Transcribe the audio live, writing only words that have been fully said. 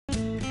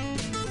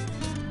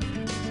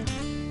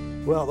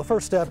Well, the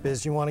first step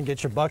is you want to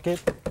get your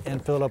bucket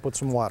and fill it up with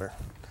some water.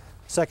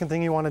 Second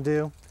thing you want to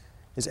do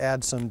is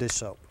add some dish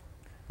soap.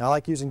 Now I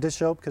like using dish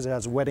soap because it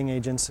has wetting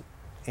agents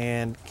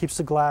and keeps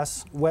the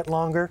glass wet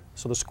longer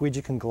so the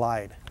squeegee can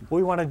glide. What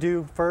we want to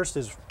do first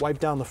is wipe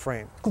down the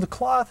frame. The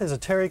cloth is a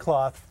terry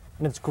cloth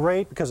and it's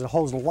great because it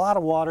holds a lot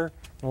of water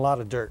and a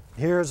lot of dirt.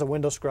 Here's a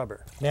window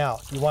scrubber. Now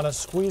you want to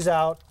squeeze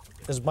out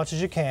as much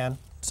as you can.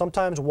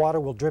 Sometimes water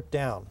will drip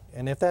down,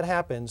 and if that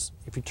happens,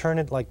 if you turn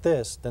it like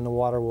this, then the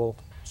water will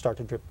start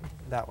to drip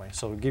that way.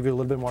 So it'll give you a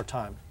little bit more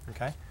time,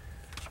 okay?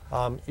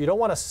 You don't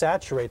want to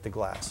saturate the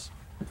glass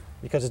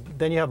because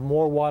then you have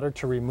more water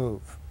to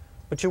remove.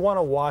 But you want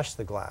to wash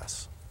the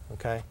glass,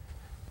 okay?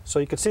 So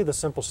you can see the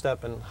simple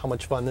step and how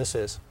much fun this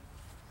is.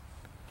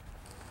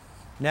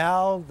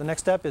 Now the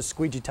next step is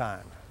squeegee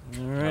time.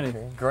 Alrighty.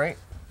 Okay, great.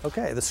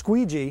 Okay, the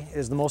squeegee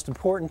is the most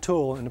important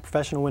tool in the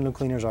professional window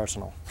cleaner's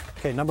arsenal.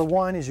 Okay, number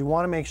one is you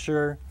want to make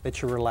sure that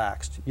you're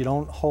relaxed. You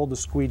don't hold the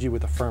squeegee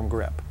with a firm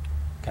grip,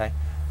 okay?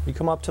 You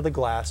come up to the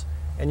glass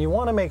and you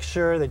want to make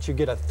sure that you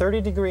get a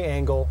 30-degree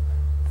angle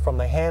from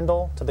the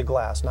handle to the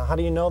glass. Now how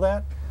do you know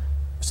that?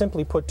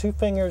 Simply put 2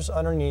 fingers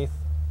underneath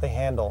the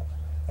handle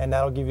and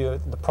that'll give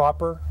you the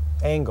proper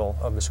angle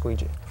of the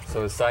squeegee.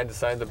 So is side to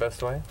side the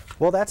best way?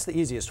 Well, that's the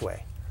easiest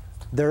way.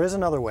 There is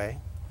another way.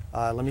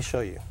 Let me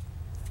show you.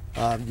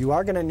 You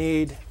are going to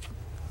need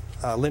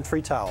a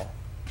lint-free towel.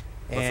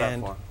 What's that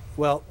for?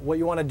 Well, what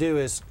you want to do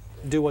is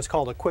do what's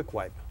called a quick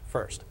wipe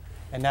first,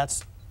 and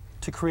that's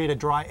to create a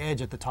dry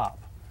edge at the top.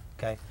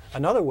 Okay.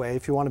 Another way,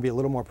 if you want to be a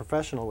little more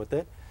professional with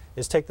it,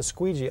 is take the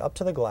squeegee up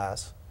to the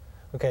glass,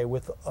 okay,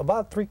 with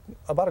about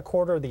a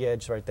quarter of the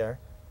edge right there,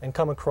 and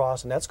come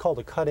across, and that's called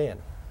a cut in.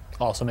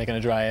 Also making a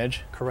dry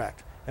edge?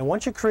 Correct. And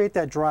once you create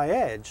that dry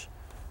edge,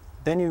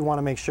 then you want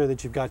to make sure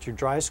that you've got your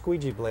dry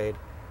squeegee blade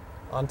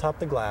on top of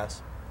the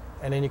glass,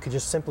 and then you could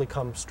just simply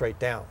come straight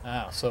down.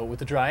 Oh, so with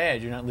the dry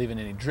edge, you're not leaving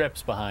any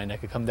drips behind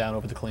that could come down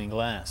over the clean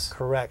glass.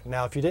 Correct.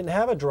 Now, if you didn't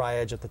have a dry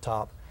edge at the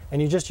top,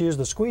 and you just use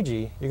the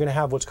squeegee, you're going to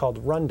have what's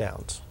called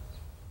rundowns.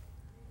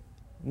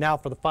 Now,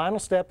 for the final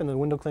step in the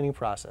window cleaning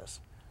process,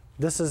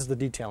 this is the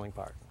detailing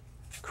part,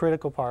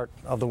 critical part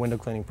of the window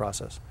cleaning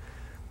process.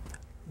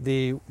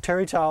 The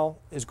terry towel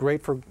is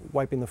great for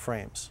wiping the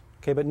frames,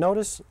 okay, but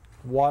notice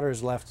water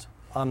is left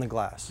on the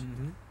glass.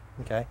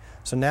 Okay,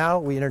 so now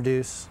we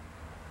introduce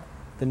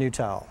the new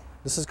towel.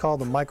 This is called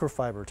the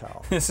microfiber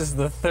towel. This is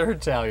the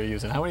third towel you're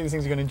using. How many of these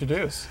things are you going to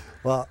introduce?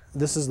 Well,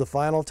 this is the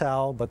final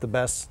towel, but the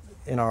best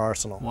in our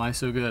arsenal. Why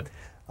so good?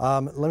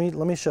 Let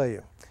me show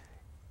you.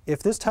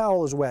 If this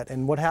towel is wet,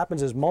 and what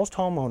happens is most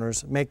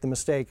homeowners make the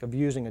mistake of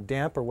using a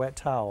damp or wet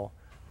towel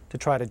to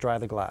try to dry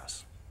the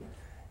glass.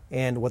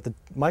 And what the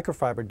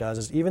microfiber does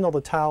is even though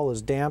the towel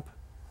is damp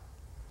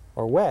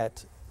or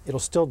wet, it'll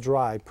still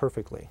dry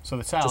perfectly. So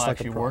the towel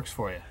actually works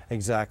for you.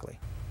 Exactly.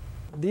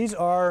 These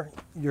are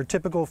your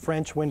typical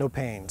French window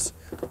panes,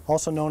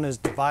 also known as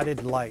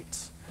divided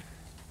lights.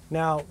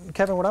 Now,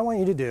 Kevin, what I want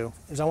you to do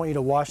is I want you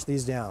to wash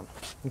these down,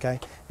 okay?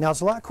 Now,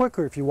 it's a lot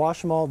quicker if you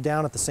wash them all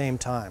down at the same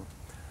time,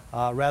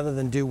 rather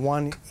than do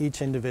one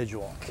each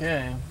individual.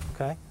 Okay.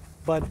 Okay?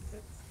 But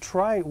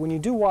try, when you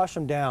do wash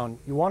them down,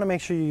 you want to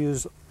make sure you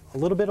use a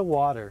little bit of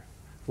water,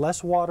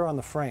 less water on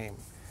the frame.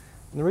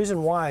 And the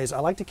reason why is I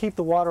like to keep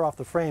the water off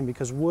the frame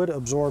because wood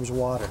absorbs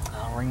water.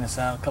 I'll wring this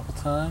out a couple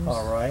times.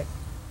 All right.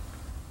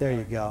 There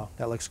you go.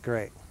 That looks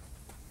great.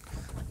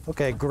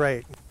 Okay,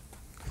 great.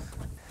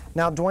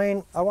 Now,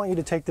 Dwayne, I want you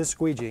to take this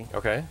squeegee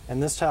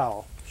and this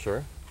towel.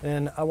 Sure.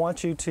 And I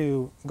want you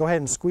to go ahead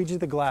and squeegee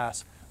the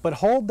glass, but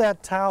hold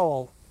that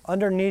towel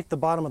underneath the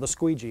bottom of the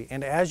squeegee.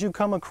 And as you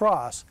come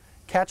across,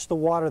 catch the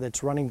water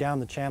that's running down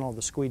the channel of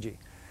the squeegee.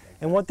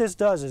 And what this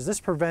does is this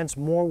prevents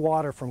more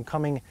water from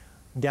coming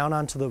down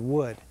onto the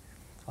wood.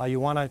 You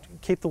want to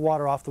keep the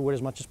water off the wood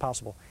as much as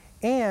possible.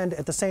 And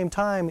at the same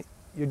time,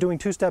 you're doing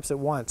 2 steps at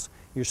once.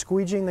 You're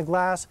squeegeeing the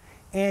glass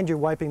and you're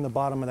wiping the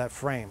bottom of that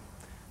frame.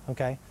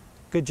 Okay?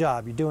 Good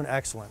job. You're doing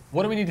excellent.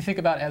 What do we need to think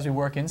about as we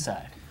work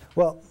inside?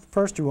 Well,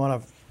 first you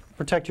want to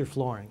protect your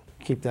flooring.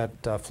 Keep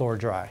that floor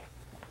dry.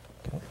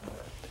 Okay.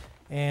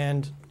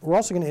 And we're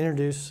also going to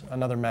introduce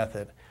another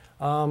method.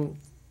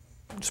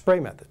 Spray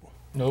method.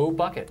 No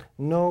bucket.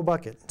 No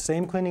bucket.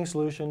 Same cleaning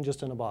solution,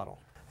 just in a bottle.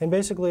 And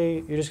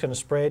basically, you're just going to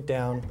spray it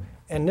down,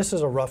 and this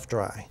is a rough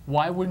dry.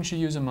 Why wouldn't you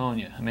use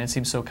ammonia? I mean, it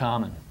seems so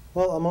common.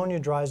 Well, ammonia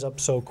dries up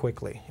so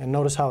quickly, and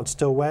notice how it's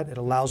still wet. It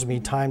allows me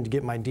time to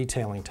get my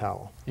detailing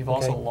towel. You've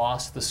also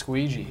lost the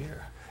squeegee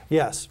here.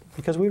 Yes,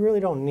 because we really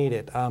don't need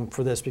it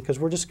for this, because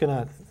we're just going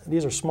to,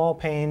 these are small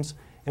panes,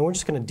 and we're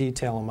just going to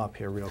detail them up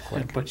here real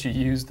quick. But you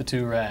use the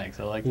 2 rags.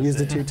 I like to Use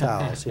the 2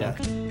 towels, yeah.